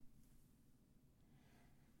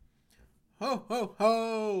Ho, ho,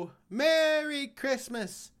 ho! Merry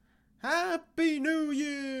Christmas! Happy New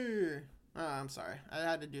Year! Oh, I'm sorry. I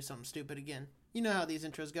had to do something stupid again. You know how these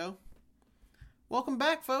intros go. Welcome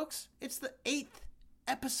back, folks. It's the 8th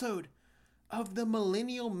episode of the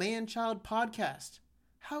Millennial Manchild podcast.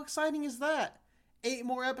 How exciting is that? 8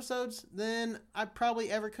 more episodes than I probably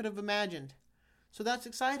ever could have imagined. So that's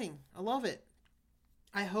exciting. I love it.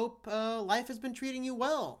 I hope life has been treating you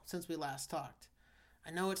well since we last talked. I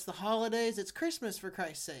know it's the holidays, it's Christmas for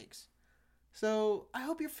Christ's sakes. So I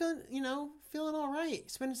hope you're feeling all right.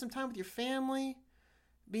 Spending some time with your family,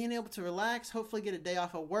 being able to relax, hopefully get a day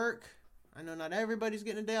off of work. I know not everybody's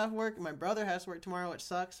getting a day off of work. My brother has to work tomorrow, which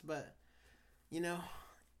sucks, but you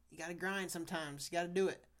gotta grind sometimes. You gotta do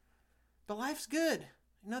it. But life's good.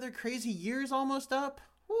 Another crazy year's almost up.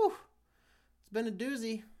 Whew. It's been a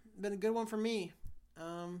doozy. Been a good one for me.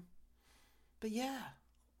 But yeah.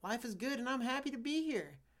 Life is good, and I'm happy to be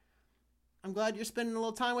here. I'm glad you're spending a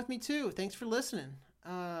little time with me, too. Thanks for listening.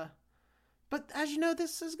 But as you know,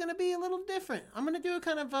 this is going to be a little different. I'm going to do a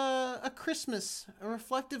kind of a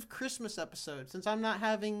reflective Christmas episode. Since I'm not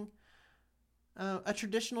having a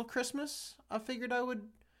traditional Christmas, I figured I would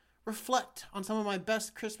reflect on some of my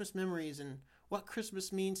best Christmas memories and what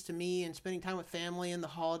Christmas means to me and spending time with family and the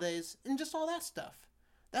holidays and just all that stuff.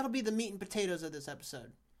 That'll be the meat and potatoes of this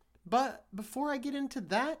episode. But before I get into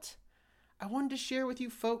that, I wanted to share with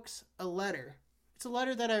you folks a letter. It's a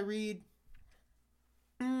letter that I read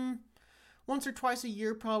once or twice a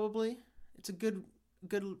year probably. It's a good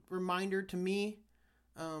reminder to me.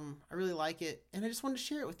 I really like it. And I just wanted to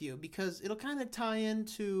share it with you because it'll kind of tie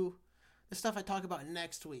into the stuff I talk about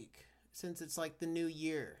next week. Since it's like the new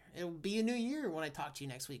year. It'll be a new year when I talk to you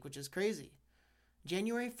next week, which is crazy.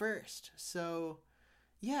 January 1st. So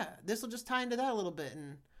yeah, this will just tie into that a little bit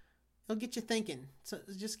and it'll get you thinking. So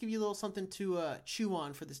just give you a little something to chew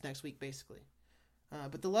on for this next week, basically.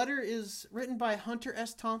 But the letter is written by Hunter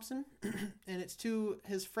S. Thompson, and it's to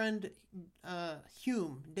his friend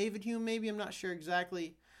Hume. David Hume, maybe. I'm not sure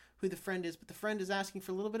exactly who the friend is, but the friend is asking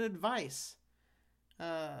for a little bit of advice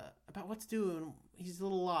about what to do, and he's a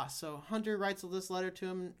little lost. So Hunter writes this letter to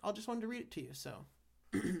him, and I just wanted to read it to you. So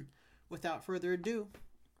without further ado.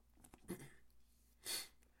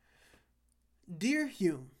 Dear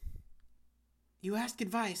Hume, you ask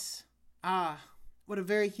advice. Ah, what a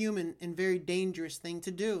very human and very dangerous thing to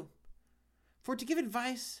do. For to give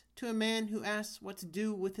advice to a man who asks what to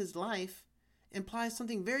do with his life implies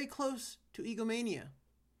something very close to egomania.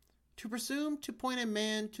 To presume to point a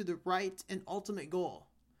man to the right and ultimate goal,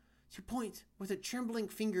 to point with a trembling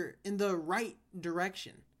finger in the right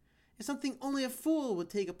direction, is something only a fool would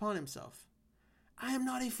take upon himself. I am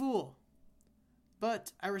not a fool,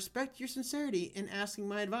 but I respect your sincerity in asking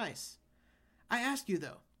my advice. I ask you,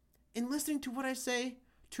 though, in listening to what I say,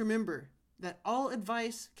 to remember that all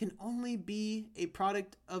advice can only be a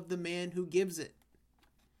product of the man who gives it.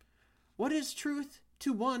 What is truth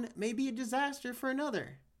to one may be a disaster for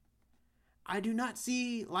another. I do not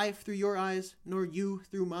see life through your eyes, nor you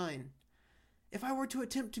through mine. If I were to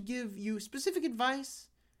attempt to give you specific advice,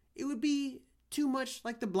 it would be too much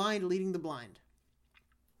like the blind leading the blind.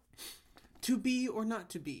 To be or not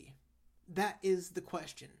to be, that is the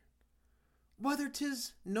question. Whether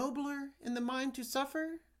 'tis nobler in the mind to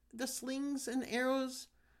suffer the slings and arrows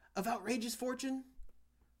of outrageous fortune,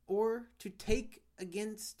 or to take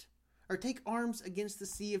arms against the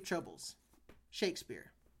sea of troubles.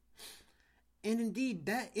 Shakespeare. And indeed,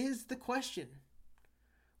 that is the question.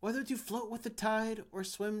 Whether to float with the tide or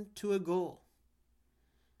swim to a goal.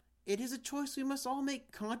 It is a choice we must all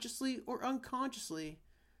make consciously or unconsciously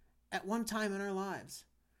at one time in our lives.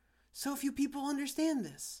 So few people understand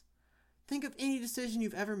this. Think of any decision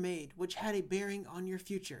you've ever made which had a bearing on your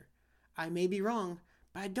future. I may be wrong,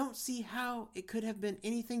 but I don't see how it could have been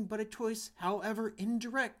anything but a choice, however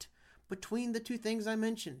indirect, between the two things I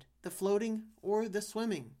mentioned, the floating or the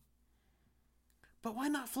swimming. But why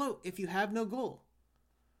not float if you have no goal?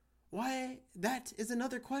 Why, that is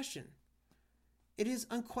another question. It is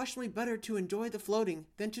unquestionably better to enjoy the floating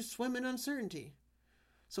than to swim in uncertainty.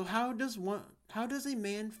 So how does a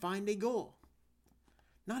man find a goal?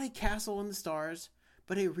 Not a castle in the stars,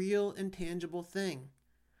 but a real intangible thing.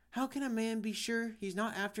 How can a man be sure he's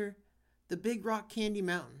not after the big rock candy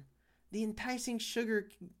mountain, the enticing sugar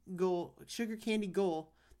candy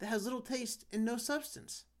goal that has little taste and no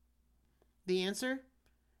substance? The answer,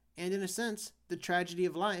 and in a sense, the tragedy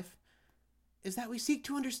of life, is that we seek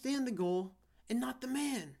to understand the goal and not the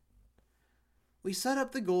man. We set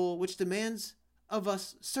up the goal which demands of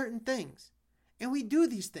us certain things, and we do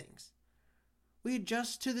these things. We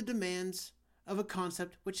adjust to the demands of a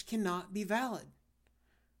concept which cannot be valid.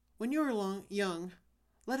 When you were young,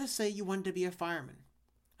 let us say you wanted to be a fireman.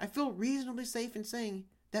 I feel reasonably safe in saying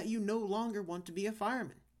that you no longer want to be a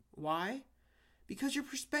fireman. Why? Because your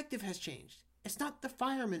perspective has changed. It's not the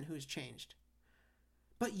fireman who's changed,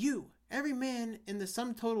 but you, every man, in the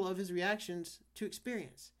sum total of his reactions to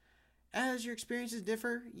experience. As your experiences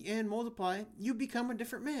differ and multiply, you become a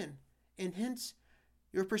different man, and hence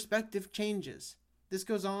your perspective changes. This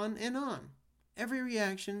goes on and on. Every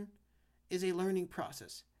reaction is a learning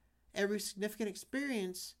process. Every significant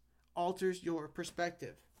experience alters your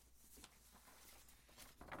perspective.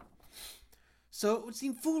 So it would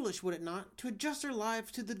seem foolish, would it not, to adjust our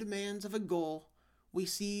lives to the demands of a goal we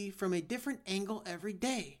see from a different angle every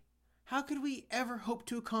day? How could we ever hope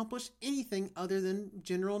to accomplish anything other than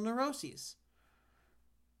general neuroses?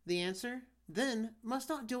 The answer, then, must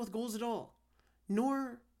not deal with goals at all,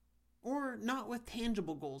 or not with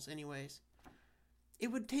tangible goals anyways.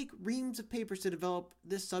 It would take reams of papers to develop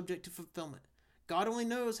this subject to fulfillment. God only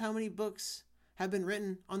knows how many books have been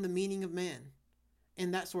written on the meaning of man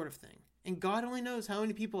and that sort of thing. And God only knows how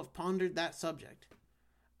many people have pondered that subject.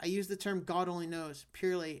 I use the term God only knows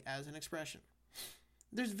purely as an expression.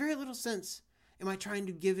 There's very little sense in my trying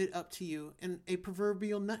to give it up to you in a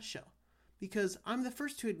proverbial nutshell, because I'm the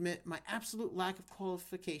first to admit my absolute lack of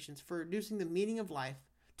qualifications for reducing the meaning of life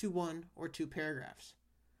to 1 or 2 paragraphs.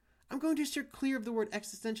 I'm going to steer clear of the word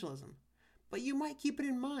existentialism, but you might keep it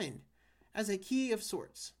in mind as a key of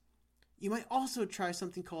sorts. You might also try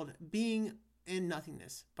something called Being and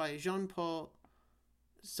Nothingness by Jean-Paul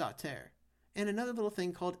Sartre, and another little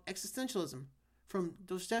thing called Existentialism from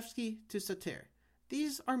Dostoevsky to Sartre.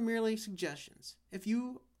 These are merely suggestions. If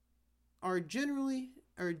you are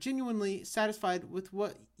genuinely satisfied with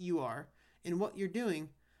what you are and what you're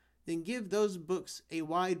doing, then give those books a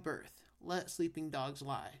wide berth. Let sleeping dogs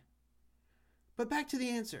lie. But back to the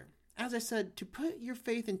answer. As I said, to put your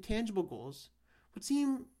faith in tangible goals would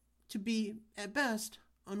seem to be, at best,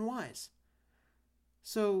 unwise.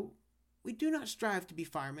 So, we do not strive to be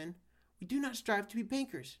firemen. We do not strive to be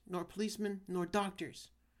bankers, nor policemen, nor doctors.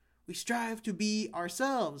 We strive to be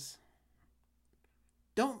ourselves.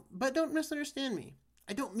 Don't misunderstand me.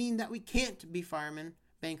 I don't mean that we can't be firemen,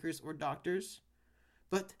 bankers, or doctors,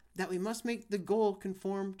 but that we must make the goal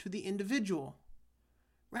conform to the individual,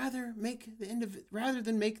 rather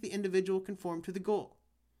than make the individual conform to the goal.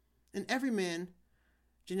 In every man,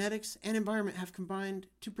 genetics and environment have combined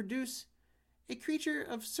to produce a creature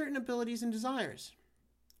of certain abilities and desires,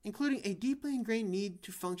 including a deeply ingrained need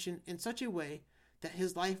to function in such a way that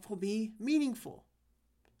his life will be meaningful.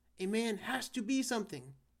 A man has to be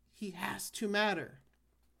something. He has to matter.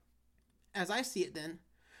 As I see it then,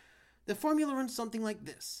 the formula runs something like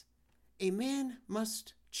this. A man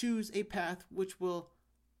must choose a path which will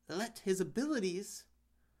let his abilities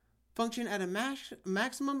function at a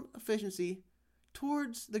maximum efficiency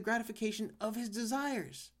towards the gratification of his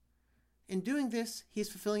desires. In doing this, he is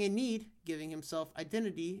fulfilling a need, giving himself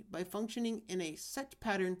identity by functioning in a set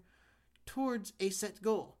pattern towards a set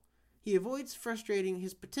goal. He avoids frustrating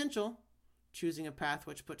his potential, choosing a path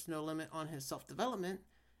which puts no limit on his self-development,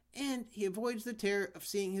 and he avoids the terror of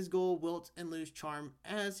seeing his goal wilt and lose charm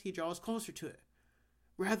as he draws closer to it.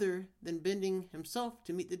 Rather than bending himself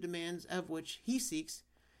to meet the demands of which he seeks,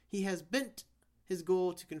 he has bent his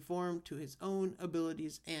goal to conform to his own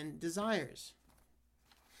abilities and desires.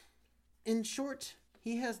 In short,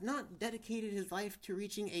 he has not dedicated his life to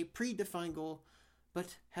reaching a predefined goal,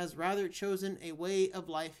 but has rather chosen a way of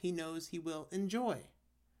life he knows he will enjoy.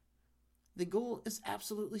 The goal is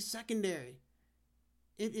absolutely secondary.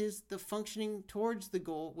 It is the functioning towards the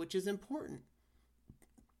goal which is important.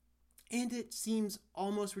 And it seems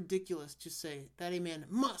almost ridiculous to say that a man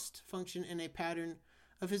must function in a pattern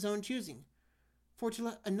of his own choosing. For to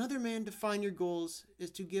let another man define your goals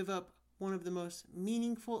is to give up one of the most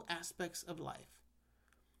meaningful aspects of life,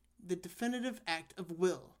 the definitive act of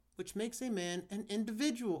will, which makes a man an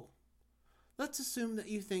individual. Let's assume that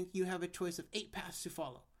you think you have a choice of 8 paths to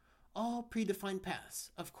follow, all predefined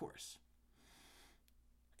paths, of course.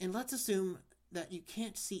 And let's assume that you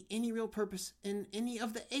can't see any real purpose in any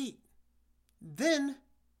of the 8. Then,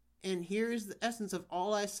 and here is the essence of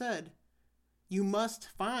all I said, you must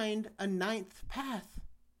find a 9th path.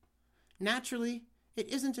 Naturally, it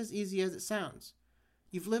isn't as easy as it sounds.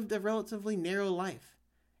 You've lived a relatively narrow life,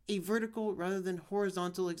 a vertical rather than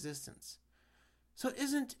horizontal existence. So it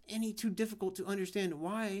isn't any too difficult to understand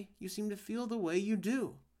why you seem to feel the way you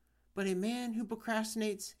do. But a man who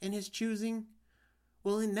procrastinates in his choosing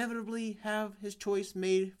will inevitably have his choice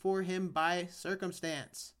made for him by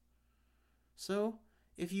circumstance. So,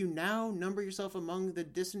 if you now number yourself among the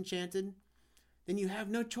disenchanted, then you have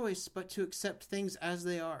no choice but to accept things as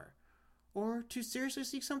they are, or to seriously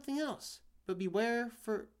seek something else. But beware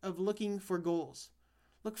of looking for goals.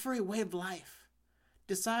 Look for a way of life.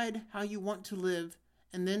 Decide how you want to live,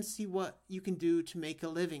 and then see what you can do to make a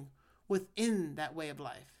living within that way of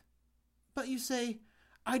life. But you say,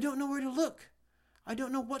 I don't know where to look. I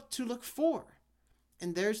don't know what to look for.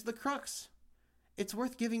 And there's the crux. It's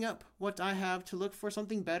worth giving up what I have to look for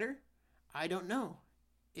something better? I don't know.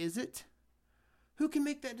 Is it? Who can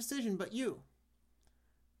make that decision but you?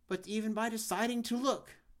 But even by deciding to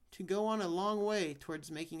look, to go on a long way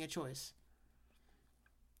towards making a choice.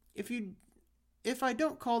 If I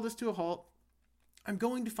don't call this to a halt, I'm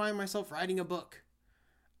going to find myself writing a book.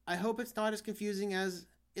 I hope it's not as confusing as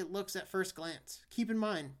it looks at first glance. Keep in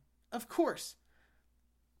mind, of course,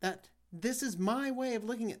 that this is my way of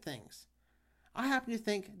looking at things. I happen to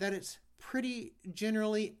think that it's pretty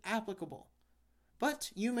generally applicable,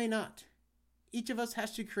 but you may not. Each of us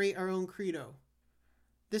has to create our own credo.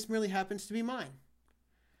 This merely happens to be mine.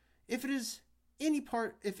 If any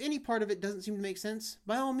part of it doesn't seem to make sense,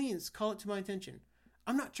 by all means, call it to my attention.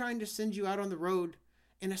 I'm not trying to send you out on the road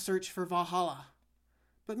in a search for Valhalla,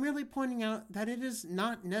 but merely pointing out that it is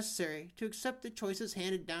not necessary to accept the choices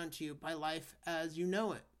handed down to you by life as you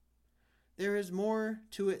know it. There is more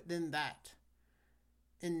to it than that.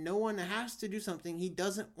 And no one has to do something he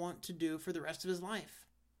doesn't want to do for the rest of his life.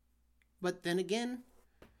 But then again,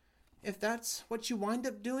 if that's what you wind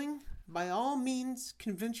up doing, by all means,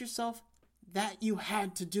 convince yourself that you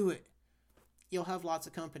had to do it. You'll have lots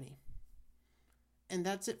of company. And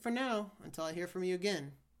that's it for now, until I hear from you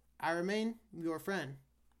again. I remain your friend,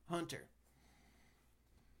 Hunter.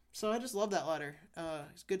 So I just love that letter.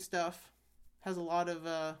 It's good stuff. Has a lot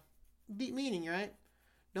of deep meaning, right?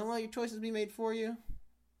 Don't let your choices be made for you.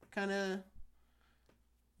 Kind of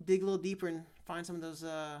dig a little deeper and find some of those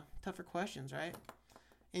tougher questions, right?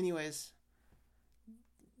 Anyways,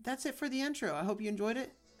 that's it for the intro. I hope you enjoyed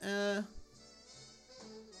it.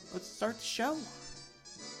 Let's start the show.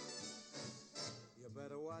 You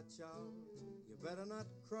better watch out. You better not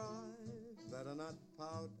cry. Better not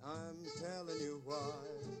pout. I'm telling you why.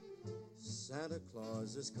 Santa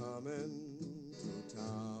Claus is coming to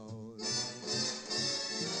town.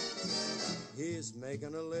 He's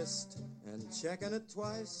making a list and checking it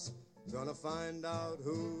twice. Gonna find out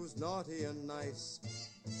who's naughty and nice.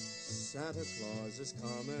 Santa Claus is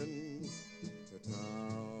coming to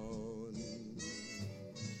town.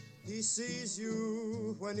 He sees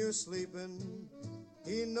you when you're sleeping.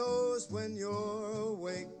 He knows when you're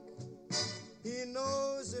awake. He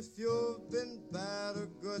knows if you've been bad or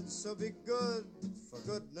good, so be good for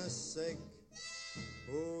goodness sake.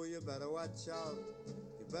 Oh, you better watch out.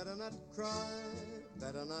 You better not cry,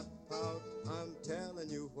 better not pout. I'm telling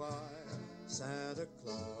you why. Santa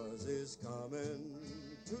Claus is coming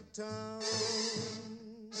to town.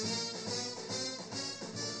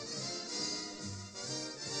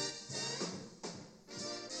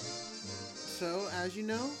 So, as you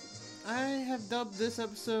know, I have dubbed this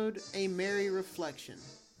episode a Merry Reflection.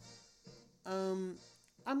 I'm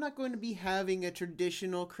not going to be having a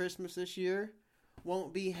traditional Christmas this year.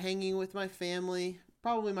 Won't be hanging with my family.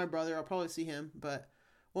 Probably my brother. I'll probably see him, but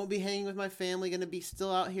won't be hanging with my family. Going to be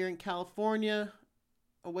still out here in California,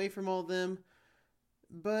 away from all of them.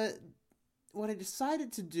 But what I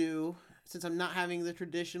decided to do, since I'm not having the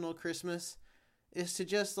traditional Christmas, is to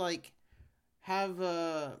just have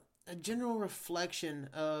a general reflection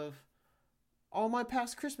of all my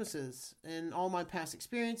past Christmases and all my past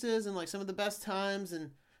experiences and some of the best times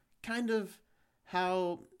and kind of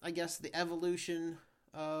how, I guess, the evolution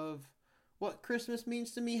of what Christmas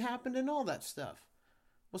means to me happened and all that stuff.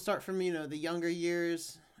 We'll start from, the younger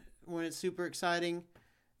years when it's super exciting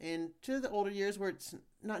and to the older years where it's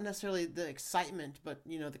not necessarily the excitement, but,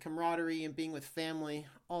 the camaraderie and being with family,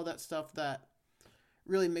 all that stuff that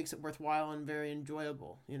really makes it worthwhile and very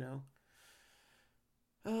enjoyable,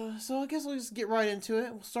 So I guess we'll just get right into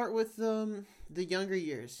it. We'll start with the younger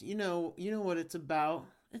years. You know what it's about.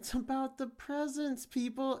 It's about the presents,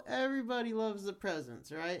 people. Everybody loves the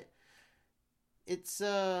presents, right? It's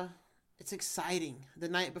exciting. The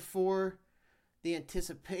night before, the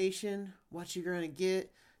anticipation, what you're going to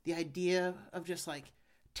get, the idea of just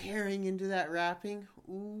tearing into that wrapping.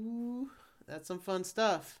 Ooh, that's some fun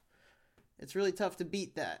stuff. It's really tough to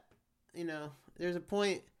beat that. There's a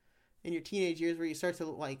point in your teenage years where you start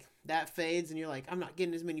to that fades and you're like, I'm not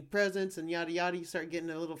getting as many presents and yada yada. You start getting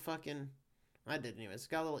a little I did anyways,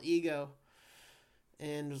 got a little ego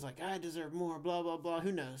and was I deserve more, blah, blah, blah.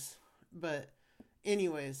 Who knows? But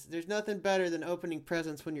anyways, there's nothing better than opening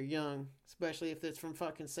presents when you're young, especially if it's from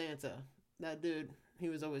fucking Santa. That dude, he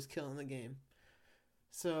was always killing the game.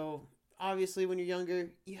 So obviously, when you're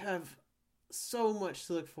younger, you have so much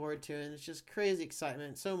to look forward to, and it's just crazy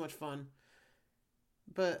excitement, so much fun.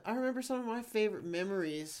 But I remember some of my favorite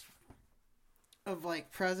memories of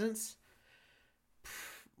like presents.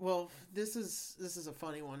 Well, this is a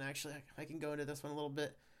funny one actually. I can go into this one a little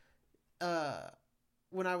bit. Uh,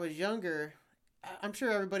 when I was younger, I'm sure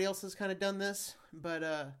everybody else has kind of done this,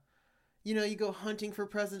 but you go hunting for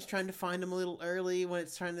presents, trying to find them a little early when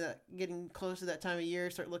it's trying to getting close to that time of year.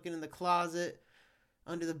 Start looking in the closet,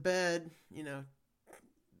 under the bed,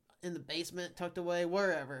 in the basement, tucked away,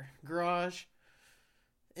 wherever, garage.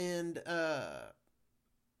 And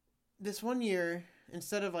this one year,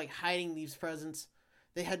 instead of like hiding these presents,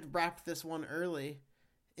 they had wrapped this one early,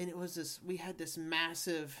 and it was this. We had this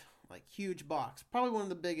massive, like huge box, probably one of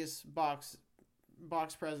the biggest box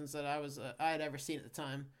presents that I had ever seen at the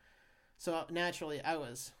time. So naturally, I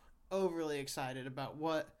was overly excited about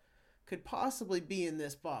what could possibly be in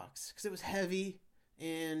this box because it was heavy,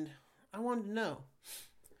 and I wanted to know.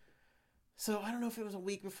 So I don't know if it was a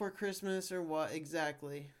week before Christmas or what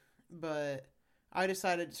exactly, but I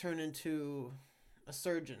decided to turn into a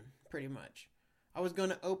surgeon pretty much. I was going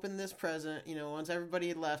to open this present, once everybody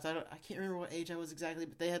had left. I can't remember what age I was exactly,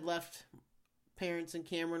 but they had left. Parents and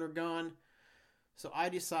Cameron were gone. So I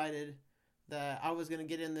decided that I was going to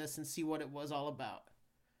get in this and see what it was all about.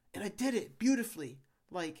 And I did it beautifully.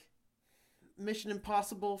 Like Mission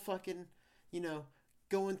Impossible fucking,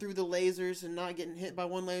 going through the lasers and not getting hit by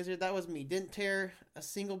one laser. That was me. Didn't tear a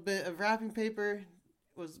single bit of wrapping paper.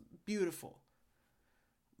 It was beautiful.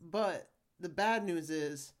 But the bad news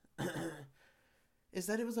is is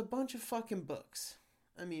that it was a bunch of fucking books.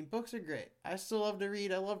 I mean, books are great. I still love to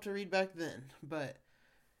read. I loved to read back then. But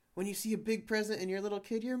when you see a big present and you're a little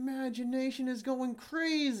kid, your imagination is going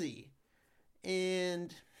crazy.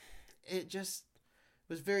 And it just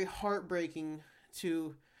was very heartbreaking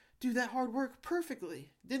to do that hard work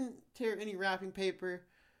perfectly. Didn't tear any wrapping paper.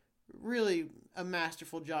 Really a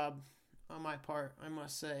masterful job on my part, I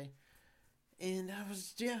must say. And I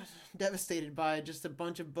was, devastated by just a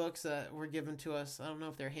bunch of books that were given to us. I don't know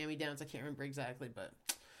if they're hand-me-downs. I can't remember exactly, but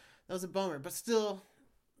that was a bummer. But still,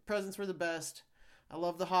 presents were the best. I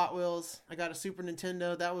love the Hot Wheels. I got a Super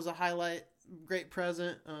Nintendo. That was a highlight. Great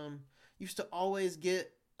present. Used to always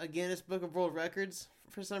get a Guinness Book of World Records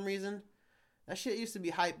for some reason. That shit used to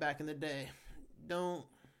be hype back in the day.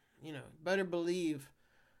 Better believe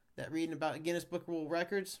that reading about Guinness Book of World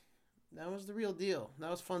Records, that was the real deal.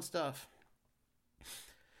 That was fun stuff.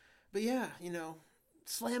 But yeah,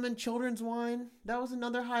 slamming children's wine, that was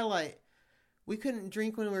another highlight. We couldn't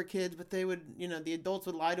drink when we were kids, but they would, the adults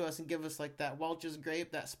would lie to us and give us like that Welch's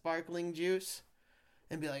grape, that sparkling juice,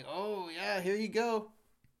 and be like, oh yeah, here you go.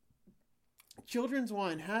 Children's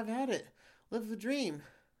wine, have at it. Live the dream.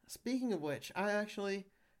 Speaking of which, I actually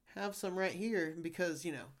have some right here because,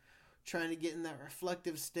 trying to get in that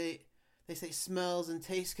reflective state. They say smells and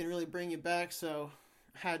taste can really bring you back, so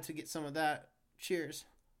I had to get some of that. Cheers.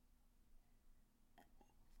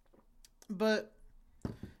 But,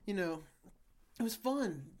 it was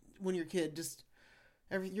fun when you're a kid. Just,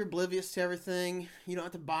 you're oblivious to everything. You don't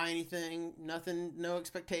have to buy anything. Nothing, no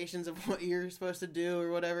expectations of what you're supposed to do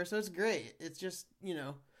or whatever. So it's great. It's just,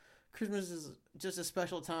 Christmas is just a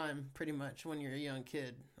special time, pretty much, when you're a young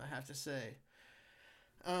kid, I have to say.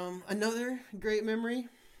 Another great memory,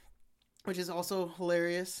 which is also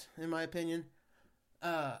hilarious, in my opinion.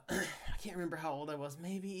 I can't remember how old I was.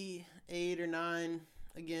 Maybe 8 or 9.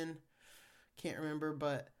 Again, can't remember.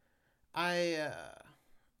 But I,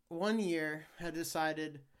 one year, had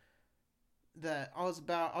decided that I was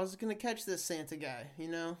going to catch this Santa guy,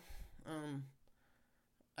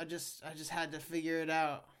 I just had to figure it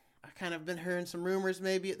out. I kind of been hearing some rumors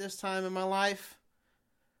maybe at this time in my life.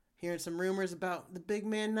 Hearing some rumors about the big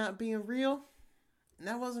man not being real. And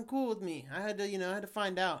that wasn't cool with me. I had to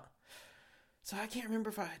find out. So I can't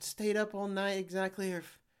remember if I had stayed up all night exactly or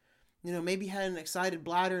if, maybe had an excited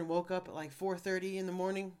bladder and woke up at like 4:30 in the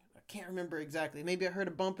morning. I can't remember exactly. Maybe I heard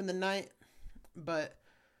a bump in the night. But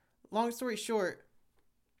long story short,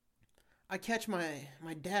 I catch my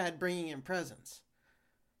dad bringing in presents.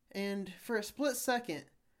 And for a split second,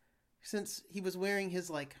 since he was wearing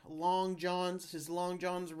his long johns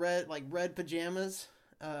red pajamas,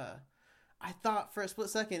 I thought for a split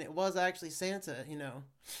second it was actually Santa,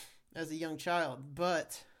 as a young child.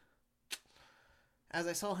 But as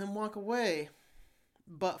I saw him walk away,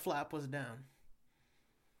 butt flap was down.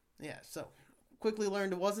 Yeah, so quickly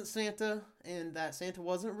learned it wasn't Santa and that Santa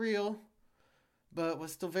wasn't real, but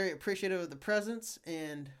was still very appreciative of the presents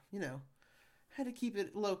and, had to keep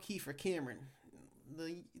it low key for Cameron.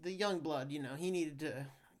 The young blood, he needed to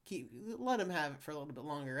let them have it for a little bit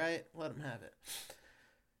longer, right? Let them have it.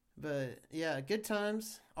 But yeah, good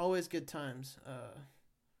times, always good times.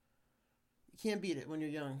 You can't beat it when you're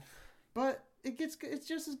young, but it's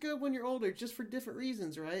just as good when you're older, just for different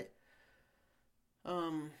reasons, right?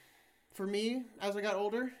 For me, as I got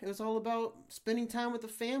older, it was all about spending time with the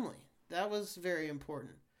family. That was very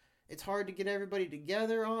important. It's hard to get everybody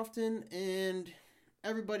together often, and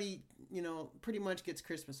everybody, pretty much gets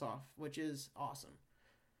Christmas off, which is awesome.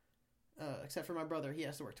 Except for my brother, he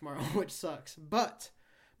has to work tomorrow, which sucks. But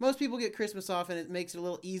most people get Christmas off, and it makes it a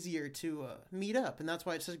little easier to meet up, and that's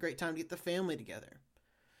why it's such a great time to get the family together.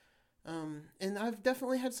 And I've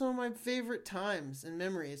definitely had some of my favorite times and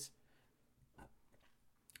memories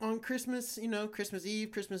on Christmas, Christmas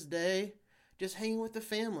Eve, Christmas Day, just hanging with the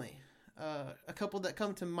family. A couple that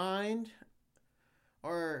come to mind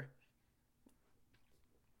are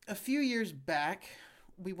a few years back,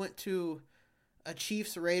 we went to a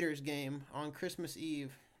Chiefs-Raiders game on Christmas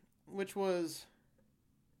Eve, which was,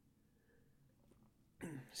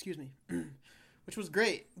 excuse me, which was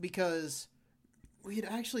great because we had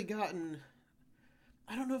actually gotten,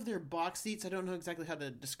 I don't know if they're box seats, I don't know exactly how to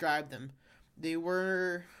describe them.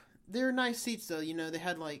 They're nice seats though, they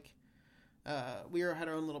had had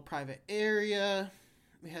our own little private area.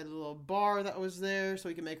 We had a little bar that was there so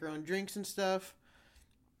we could make our own drinks and stuff.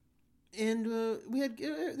 And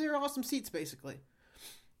they were awesome seats basically.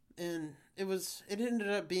 And it ended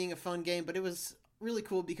up being a fun game, but it was really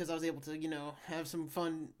cool because I was able to, have some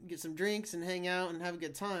fun, get some drinks and hang out and have a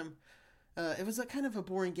good time. It was kind of a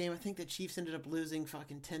boring game. I think the Chiefs ended up losing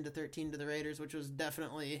fucking 10-13 to the Raiders, which was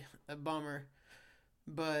definitely a bummer.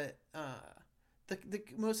 But the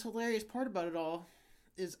most hilarious part about it all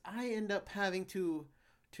is I end up having to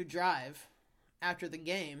drive after the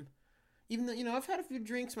game. Even though, I've had a few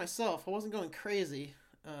drinks myself. I wasn't going crazy.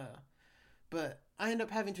 But I end up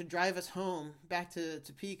having to drive us home back to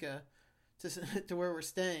Topeka to where we're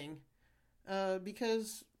staying.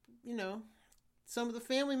 Because, some of the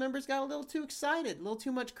family members got a little too excited. A little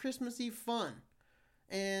too much Christmas Eve fun.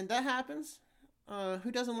 And that happens.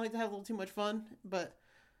 Who doesn't like to have a little too much fun? But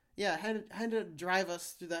yeah, had to drive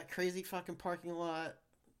us through that crazy fucking parking lot.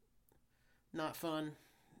 Not fun.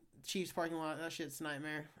 Chiefs parking lot, that shit's a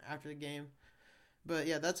nightmare after the game. But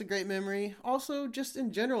yeah, that's a great memory. Also, just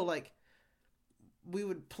in general, we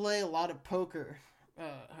would play a lot of poker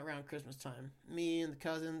around Christmas time. Me and the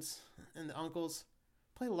cousins and the uncles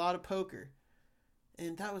play a lot of poker.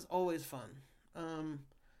 And that was always fun.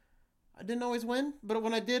 I didn't always win, but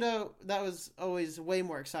when I did, that was always way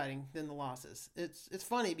more exciting than the losses. It's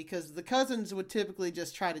funny because the cousins would typically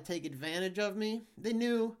just try to take advantage of me. They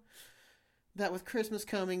knew that with Christmas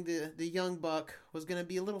coming, the young buck was going to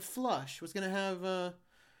be a little flush, was going to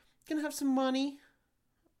have some money,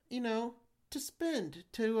 to spend,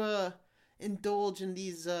 to indulge in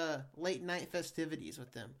these late night festivities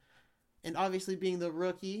with them. And obviously being the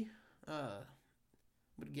rookie,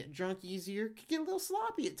 would get drunk easier, could get a little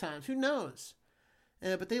sloppy at times, who knows?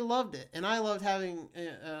 But they loved it, and I loved having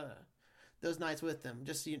those nights with them.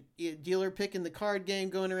 Just dealer picking the card game,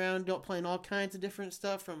 going around, playing all kinds of different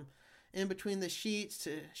stuff from in between the sheets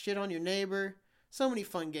to shit on your neighbor. So many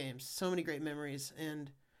fun games, so many great memories,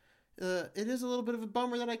 and it is a little bit of a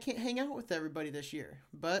bummer that I can't hang out with everybody this year,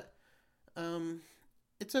 but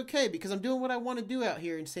it's okay because I'm doing what I want to do out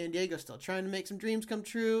here in San Diego still, trying to make some dreams come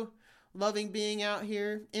true, loving being out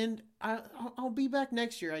here, and I'll be back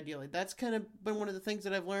next year ideally. That's kind of been one of the things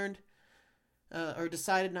that I've learned, or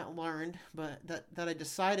decided, not learned, but that I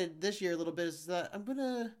decided this year a little bit, is that I'm going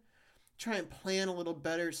to try and plan a little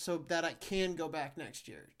better so that I can go back next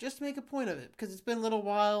year. Just to make a point of it, because it's been a little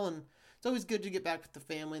while, and it's always good to get back with the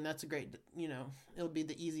family, and that's a great, it'll be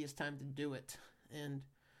the easiest time to do it. And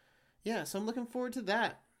yeah, so I'm looking forward to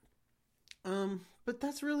that. But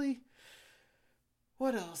that's really,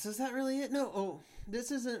 what else? Is that really it? No,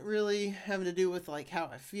 this isn't really having to do with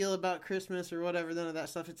how I feel about Christmas or whatever, none of that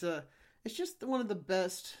stuff. It's just one of the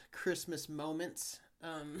best Christmas moments.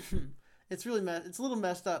 It's really it's a little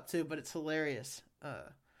messed up too, but it's hilarious.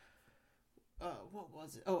 What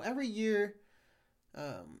was it? Every year,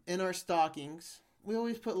 in our stockings, we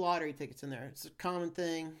always put lottery tickets in there. It's a common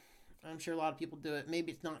thing. I'm sure a lot of people do it.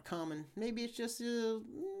 Maybe it's not common. Maybe it's just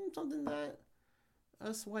something that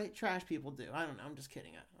us white trash people do. I don't know. I'm just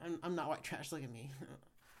kidding. I'm not white trash. Look at me.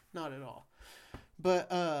 Not at all. But,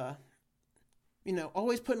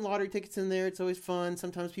 always putting lottery tickets in there. It's always fun.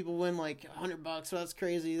 Sometimes people win $100, so that's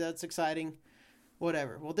crazy. That's exciting.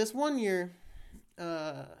 Whatever. Well, this one year,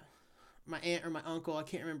 my aunt or my uncle, I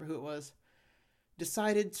can't remember who it was,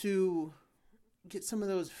 decided to get some of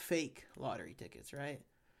those fake lottery tickets, right?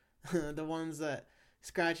 The ones that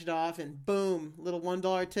scratch it off, and boom, little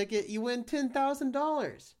 $1 ticket, you win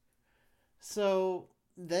 $10,000. So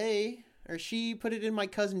she put it in my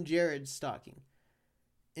cousin Jared's stocking.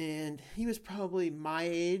 And he was probably my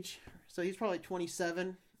age. So he's probably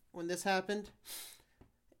 27 when this happened.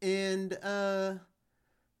 And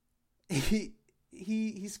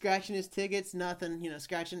he's scratching his tickets, nothing,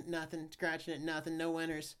 scratching it, nothing, no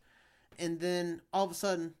winners. And then all of a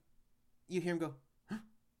sudden, you hear him go, huh?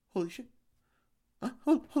 Holy shit. Huh?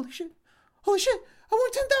 Holy shit. Holy shit. I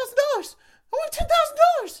won $10,000. I won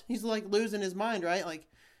 $10,000. He's like losing his mind, right? Like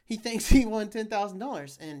he thinks he won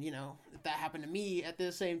 $10,000. And if that happened to me at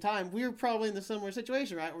the same time, we were probably in the similar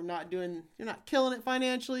situation, right? You're not killing it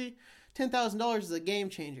financially. $10,000 is a game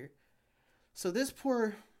changer. So this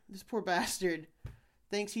poor bastard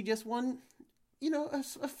thinks he just won,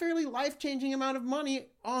 a fairly life-changing amount of money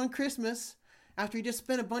on Christmas after he just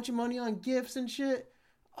spent a bunch of money on gifts and shit.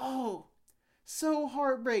 Oh, so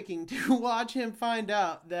heartbreaking to watch him find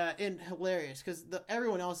out that, and hilarious because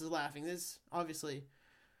everyone else is laughing. This obviously,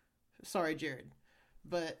 sorry, Jared,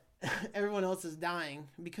 but everyone else is dying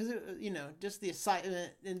because just the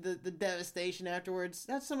excitement and the devastation afterwards.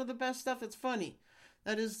 That's some of the best stuff. That's funny.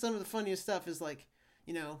 That is some of the funniest stuff. Is like,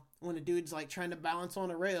 when a dude's like trying to balance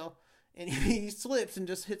on a rail and he slips and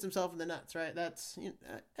just hits himself in the nuts. Right? That's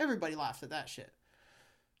everybody laughs at that shit.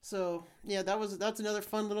 So yeah, that's another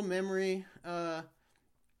fun little memory. I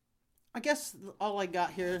guess all I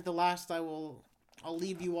got here, the last I'll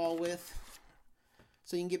leave you all with,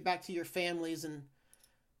 so you can get back to your families and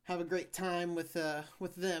have a great time with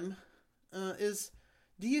them, is,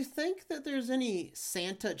 do you think that there's any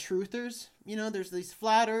Santa truthers? There's these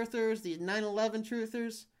flat earthers, these 9/11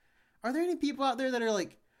 truthers. Are there any people out there that are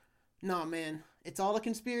like, nah, man, it's all a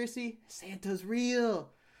conspiracy? Santa's real.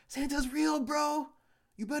 Santa's real, bro.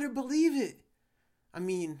 You better believe it. I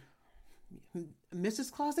mean,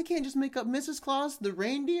 Mrs. Claus, they can't just make up Mrs. Claus, the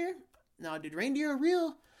reindeer. No, dude, reindeer are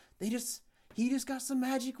real. He just got some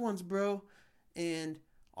magic ones, bro. And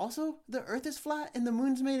also, the earth is flat and the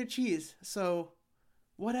moon's made of cheese. So,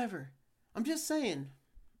 whatever. I'm just saying,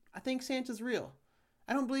 I think Santa's real.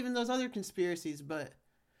 I don't believe in those other conspiracies, but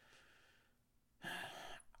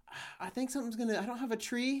I think I don't have a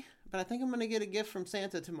tree, but I think I'm going to get a gift from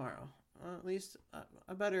Santa tomorrow. At least,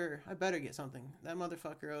 I better get something. That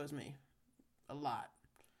motherfucker owes me a lot.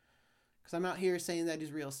 Because I'm out here saying that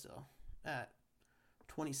he's real still at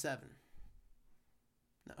 27.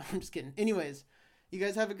 No, I'm just kidding. Anyways, you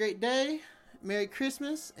guys have a great day. Merry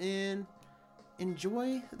Christmas and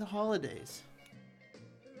enjoy the holidays.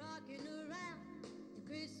 Rocking around the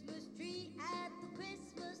Christmas tree at the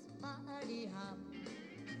Christmas party hop.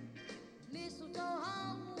 Mistletoe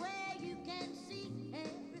hung where you can see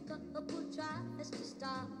every couple tries to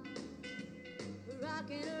stop.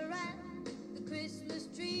 Rocking around the Christmas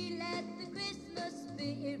tree, let the Christmas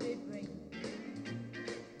spirit ring.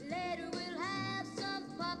 Later we'll have some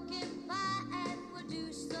pumpkin pie and we'll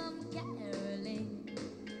do some caroling.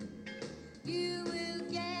 You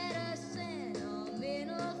will get a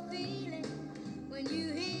sentimental feeling when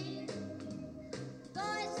you hear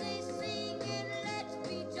voices singing, let's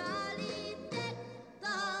be jolly, deck the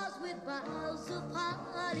halls with boughs of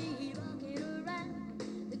holly. Rocking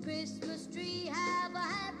around the Christmas tree, have a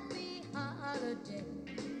happy holiday.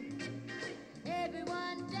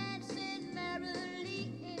 Everyone dancing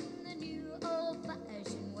merrily in the new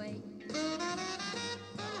old-fashioned way.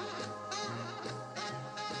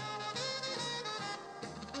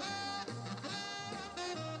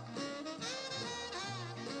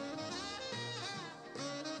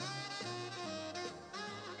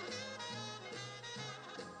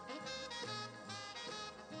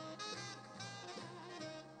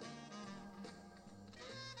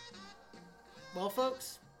 Well,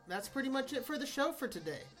 folks, that's pretty much it for the show for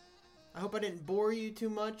today. I hope I didn't bore you too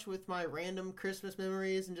much with my random Christmas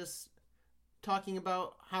memories and just talking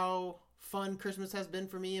about how fun Christmas has been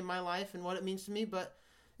for me in my life and what it means to me, but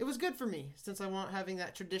it was good for me since I wasn't having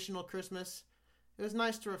that traditional Christmas. It was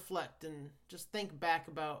nice to reflect and just think back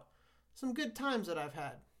about some good times that I've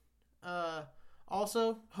had.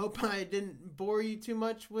 Also, hope I didn't bore you too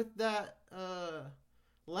much with that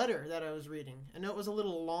letter that I was reading. I know it was a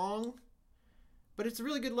little long, but it's a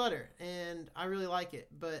really good letter, and I really like it.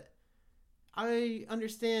 But I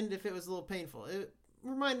understand if it was a little painful. It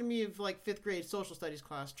reminded me of like 5th grade social studies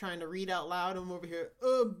class, trying to read out loud. I'm over here,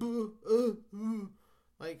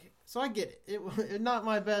 like, so I get it. It not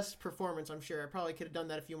my best performance, I'm sure. I probably could have done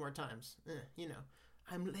that a few more times.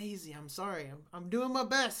 I'm lazy. I'm sorry. I'm doing my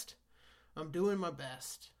best. I'm doing my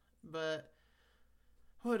best. But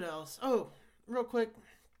what else? Oh, real quick,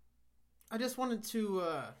 I just wanted to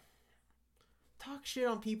talk shit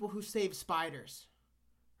on people who save spiders,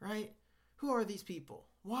 right? Who are these people?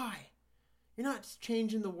 Why? You're not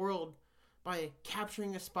changing the world by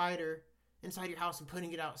capturing a spider inside your house and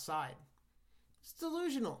putting it outside. It's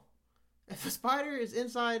delusional. If a spider is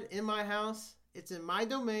inside in my house, it's in my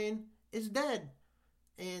domain, it's dead.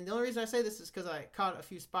 And the only reason I say this is because I caught a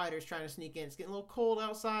few spiders trying to sneak in. It's getting a little cold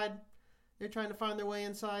outside. They're trying to find their way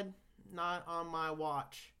inside. Not on my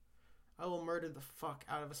watch. I will murder the fuck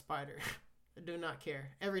out of a spider. I do not care.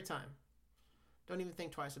 Every time. Don't even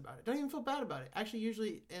think twice about it. Don't even feel bad about it. Actually,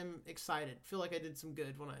 usually am excited. Feel like I did some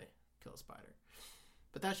good when I kill a spider.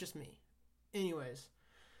 But that's just me. Anyways.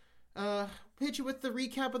 Hit you with the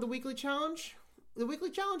recap of the weekly challenge. The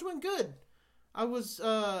weekly challenge went good. I was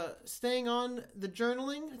staying on the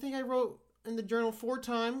journaling. I think I wrote in the journal 4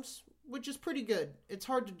 times, which is pretty good. It's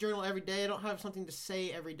hard to journal every day. I don't have something to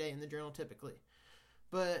say every day in the journal typically.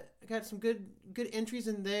 But I got some good entries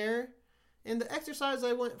in there. And the exercise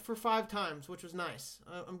I went for 5 times, which was nice.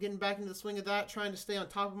 I'm getting back into the swing of that, trying to stay on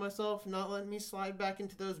top of myself, not letting me slide back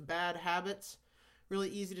into those bad habits. Really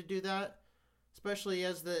easy to do that, especially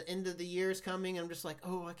as the end of the year is coming. I'm just like,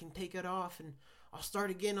 oh, I can take it off and I'll start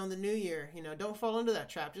again on the new year. You know, don't fall into that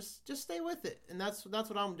trap. Just stay with it. And that's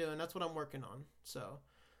what I'm doing. That's what I'm working on. So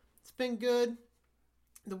it's been good.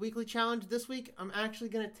 The weekly challenge this week, I'm actually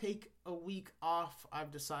going to take a week off,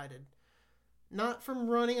 I've decided. Not from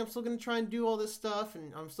running. I'm still going to try and do all this stuff.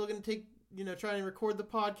 And I'm still going to try and record the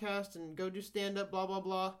podcast and go do stand-up, blah, blah,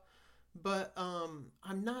 blah. But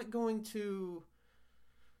I'm not going to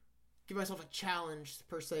give myself a challenge,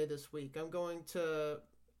 per se, this week. I'm going to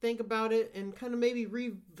think about it and kind of maybe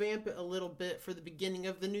revamp it a little bit for the beginning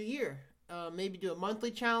of the new year. Maybe do a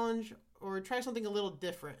monthly challenge or try something a little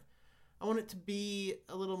different. I want it to be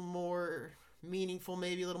a little more meaningful,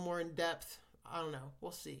 maybe a little more in-depth. I don't know.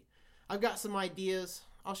 We'll see. I've got some ideas.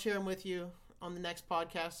 I'll share them with you on the next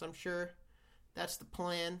podcast, I'm sure. That's the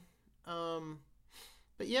plan.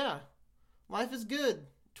 But yeah, life is good.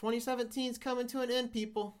 2017 is coming to an end,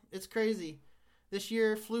 people. It's crazy. This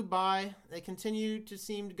year flew by. They continue to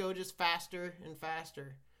seem to go just faster and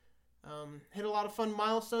faster. Hit a lot of fun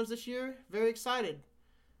milestones this year. Very excited.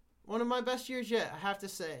 One of my best years yet, I have to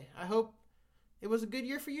say. I hope it was a good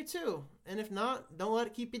year for you too. And if not, don't let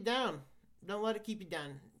it keep you down. Don't let it keep you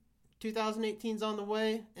down. 2018's on the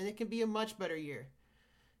way, and it can be a much better year.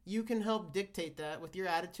 You can help dictate that with your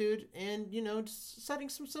attitude and, just setting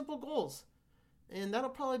some simple goals. And that'll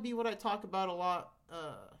probably be what I talk about a lot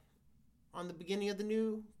on the beginning of the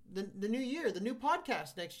new year, the new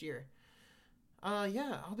podcast next year.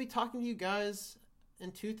 I'll be talking to you guys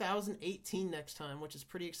in 2018 next time, which is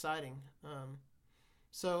pretty exciting.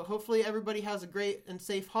 So hopefully everybody has a great and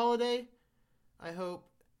safe holiday. I hope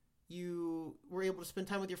you were able to spend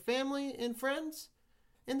time with your family and friends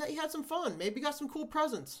and that you had some fun. Maybe got some cool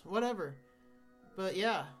presents, whatever. But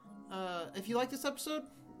yeah, if you like this episode,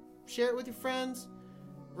 share it with your friends.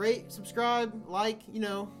 Rate, subscribe, like,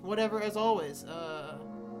 whatever, as always.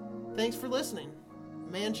 Thanks for listening.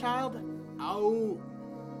 Manchild, out.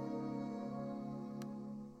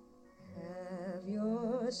 Have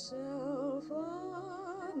yourself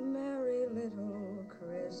a merry little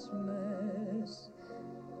Christmas.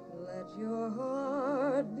 Let your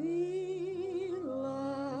heart be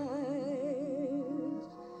light.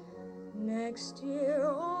 Next year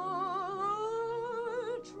all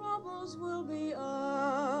our troubles will be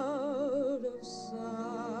out of sight.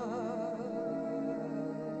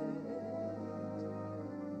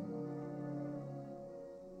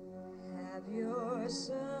 Have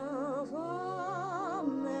yourself a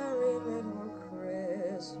merry little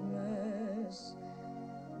Christmas.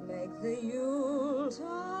 Make the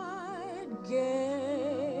Yuletide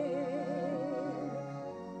gay.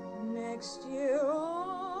 Next year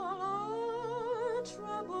all our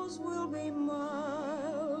troubles will be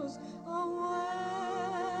miles away.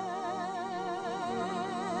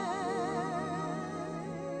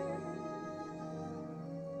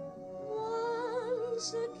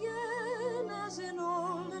 Once again, as in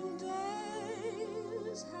olden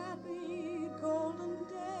days, happy golden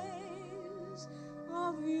days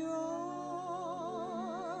of yore.